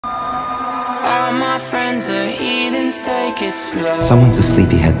friends are heathens, take it slow. Someone's a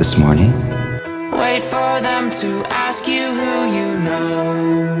sleepyhead this morning. Wait for them to ask you who you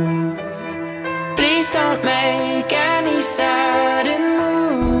know. Please don't make any sudden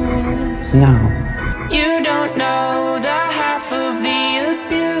moves. No. You don't know the half of the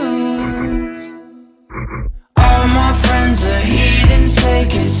abuse. All my friends are heathens,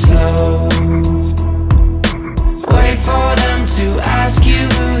 take it slow. Wait for them to ask you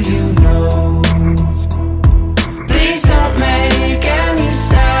who you know. Please don't make any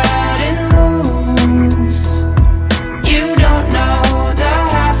sudden moves. You don't know the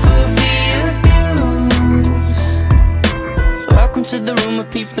half of the abuse. Welcome to the room of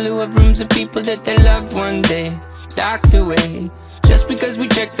people who have rooms of people that they love one day docked away. Just because we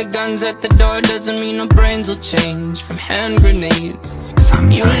check the guns at the door doesn't mean our brains will change from hand grenades.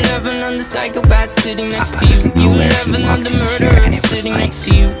 You living on the psychopath sitting next to you. You living on the murderer sitting next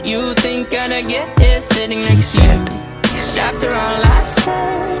to you. You think I'd get here sitting next to you. After all I've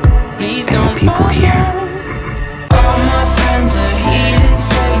said, please don't forget. All my friends are heathens,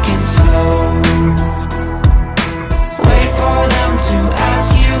 take it slow. Wait for them to ask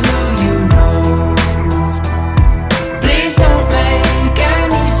you who you know. Please don't make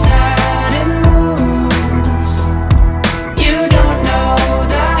any sudden moves. You don't know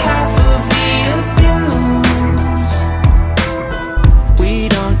the half of the abuse. We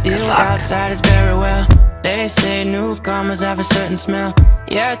don't deal with outsiders very well. They say newcomers have a certain smell.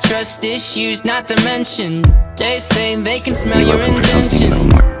 Yeah, trust issues not to mention. They say they can smell your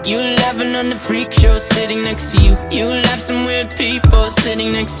intentions. You living on the freak show sitting next to you. You have some weird people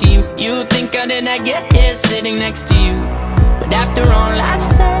sitting next to you. You think how did I get here sitting next to you? But after all I've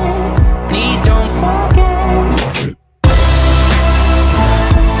said, please don't forget.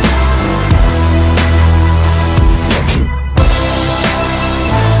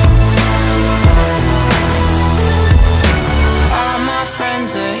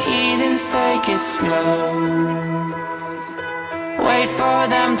 Take it slow. Wait for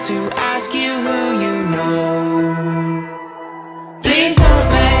them to